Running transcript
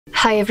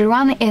Hi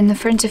everyone, in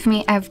front of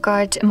me I've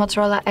got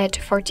Motorola Edge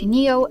 40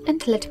 Neo,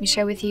 and let me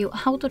share with you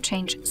how to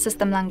change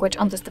system language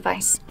on this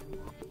device.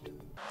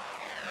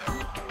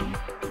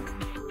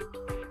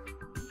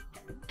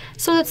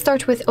 So let's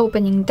start with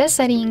opening the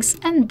settings,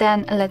 and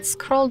then let's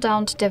scroll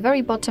down to the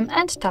very bottom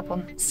and tap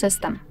on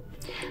System.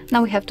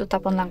 Now we have to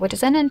tap on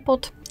Languages and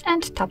Input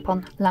and tap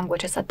on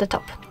Languages at the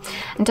top.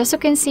 And as you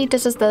can see,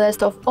 this is the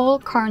list of all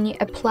currently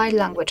applied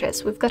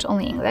languages. We've got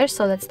only English,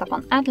 so let's tap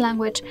on Add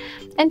Language.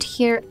 And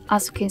here,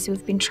 as you can see,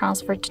 we've been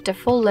transferred to the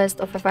full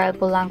list of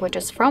available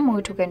languages from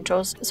which we can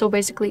choose. So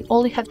basically,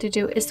 all you have to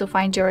do is to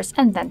find yours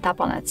and then tap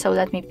on it. So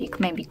let me pick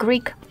maybe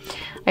Greek.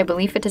 I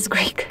believe it is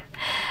Greek.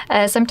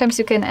 Sometimes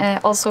you can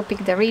also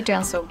pick the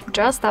region, so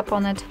just tap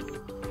on it.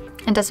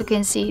 And as you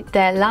can see,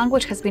 the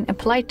language has been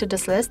applied to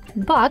this list,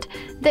 but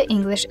the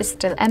English is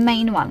still a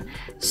main one.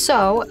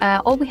 So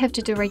all we have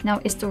to do right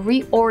now is to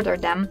reorder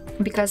them,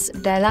 because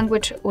the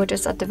language which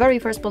is at the very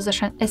first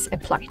position is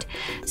applied.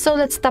 So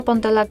let's tap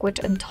on the language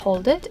and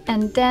hold it,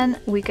 and then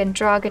we can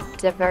drag it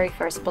to the very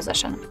first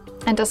position.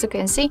 And as you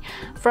can see,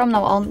 from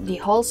now on, the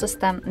whole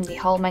system and the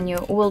whole menu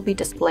will be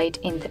displayed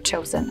in the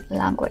chosen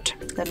language.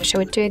 Let me show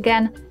it to you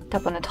again.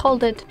 Tap on it,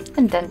 hold it,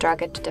 and then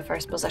drag it to the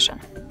first position.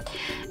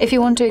 If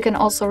you want to, you can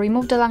also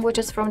remove the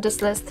languages from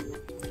this list.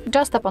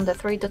 Just tap on the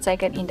three dots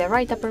icon in the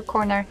right upper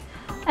corner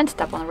and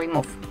tap on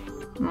Remove.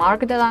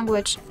 Mark the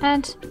language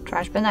and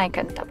trash bin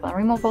icon, tap on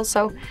Remove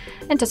also.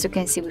 And as you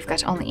can see, we've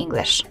got only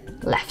English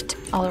left.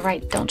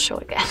 Alright, don't show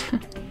again.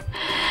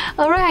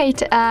 Alright,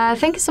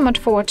 thank you so much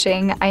for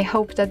watching. I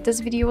hope that this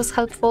video was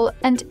helpful,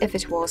 and if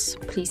it was,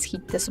 please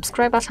hit the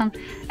subscribe button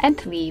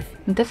and leave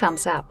the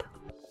thumbs up.